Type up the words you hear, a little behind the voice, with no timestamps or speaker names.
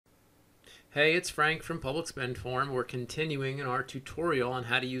Hey, it's Frank from Public Spend Forum. We're continuing in our tutorial on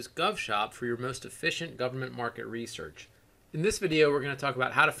how to use GovShop for your most efficient government market research. In this video, we're going to talk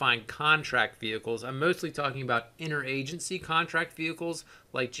about how to find contract vehicles. I'm mostly talking about interagency contract vehicles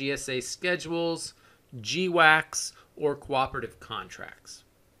like GSA Schedules, GWACs, or cooperative contracts.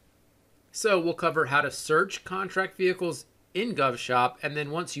 So we'll cover how to search contract vehicles in GovShop, and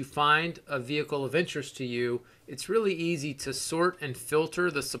then once you find a vehicle of interest to you, it's really easy to sort and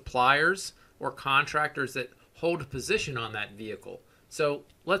filter the suppliers or contractors that hold a position on that vehicle. So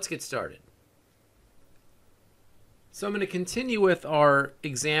let's get started. So I'm going to continue with our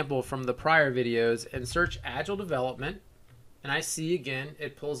example from the prior videos and search Agile Development, and I see again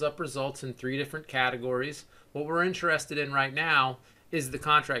it pulls up results in 3 different categories. What we're interested in right now is the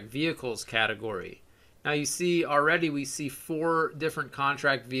contract vehicles category. Now you see already we see 4 different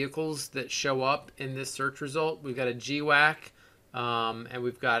contract vehicles that show up in this search result. We've got a GWAC, and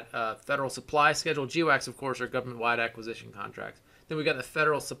we've got a federal supply schedule. GWACs, of course, are government-wide acquisition contracts. Then we've got the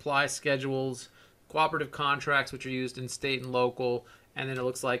federal supply schedules, cooperative contracts, which are used in state and local, and then it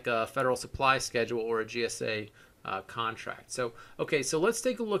looks like a federal supply schedule or a GSA contract. So let's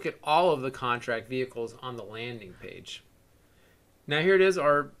take a look at all of the contract vehicles on the landing page. Now here it is,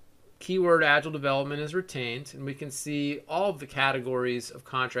 our keyword Agile Development is retained, and we can see all of the categories of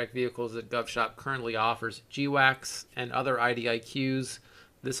contract vehicles that GovShop currently offers: GWACs and other IDIQs.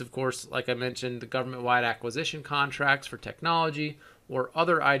 This, of course, like I mentioned, the government-wide acquisition contracts for technology, or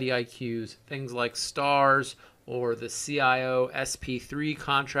other IDIQs, things like STARS or the CIO SP3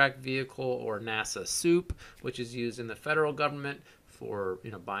 contract vehicle, or NASA SOUP, which is used in the federal government for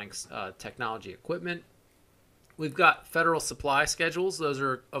buying technology equipment. We've got federal supply schedules. Those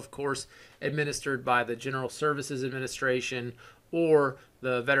are, of course, administered by the General Services Administration or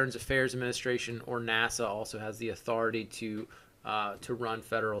the Veterans Affairs Administration, or NASA also has the authority to run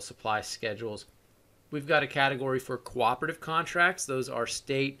federal supply schedules. We've got a category for cooperative contracts. Those are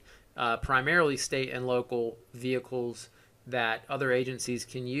primarily state and local vehicles that other agencies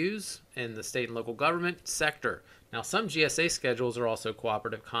can use in the state and local government sector. Now, some GSA schedules are also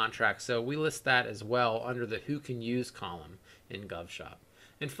cooperative contracts, so we list that as well under the Who Can Use column in GovShop.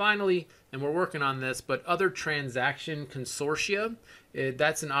 And finally, and we're working on this, but other transaction consortia,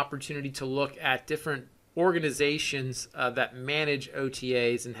 that's an opportunity to look at different organizations that manage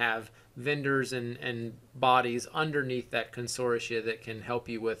OTAs and have vendors and bodies underneath that consortia that can help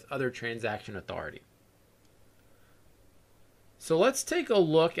you with other transaction authority. So let's take a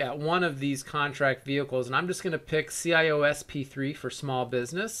look at one of these contract vehicles, and I'm just going to pick CIO SP3 for small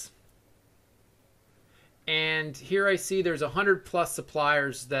business. And here I see there's 100 plus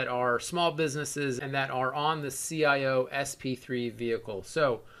suppliers that are small businesses and that are on the CIO SP3 vehicle.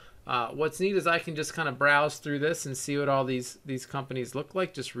 So what's neat is I can just kind of browse through this and see what all these companies look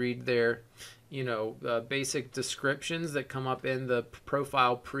like. Just read their basic descriptions that come up in the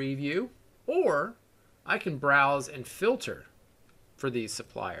profile preview, or I can browse and filter for these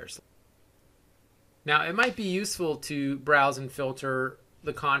suppliers. Now, it might be useful to browse and filter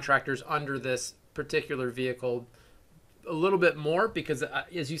the contractors under this particular vehicle a little bit more, because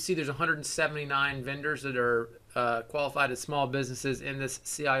as you see, there's 179 vendors that are qualified as small businesses in this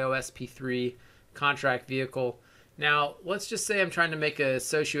CIO SP3 contract vehicle. Now, let's just say I'm trying to make a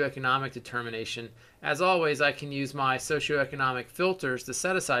socioeconomic determination. As always, I can use my socioeconomic filters, the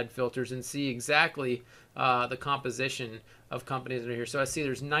set-aside filters, and see exactly the composition of companies that are here. So I see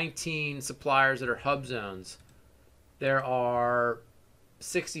there's 19 suppliers that are hub zones. There are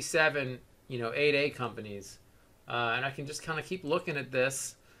 67, 8A companies. And I can just kind of keep looking at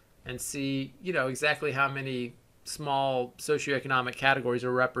this and see, exactly how many small socioeconomic categories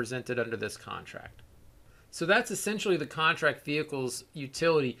are represented under this contract. So that's essentially the contract vehicle's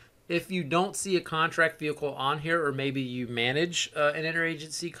utility. If you don't see a contract vehicle on here, or maybe you manage an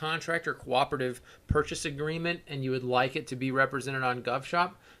interagency contract or cooperative purchase agreement and you would like it to be represented on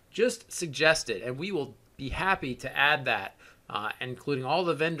GovShop, just suggest it and we will be happy to add that, including all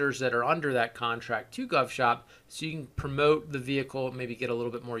the vendors that are under that contract, to GovShop, so you can promote the vehicle, maybe get a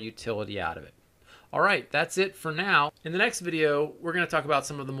little bit more utility out of it. All right, that's it for now. In the next video, we're going to talk about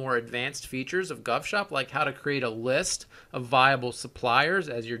some of the more advanced features of GovShop, like how to create a list of viable suppliers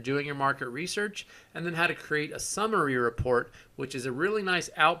as you're doing your market research, and then how to create a summary report, which is a really nice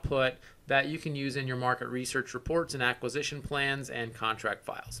output that you can use in your market research reports and acquisition plans and contract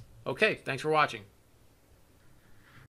files. Okay, thanks for watching.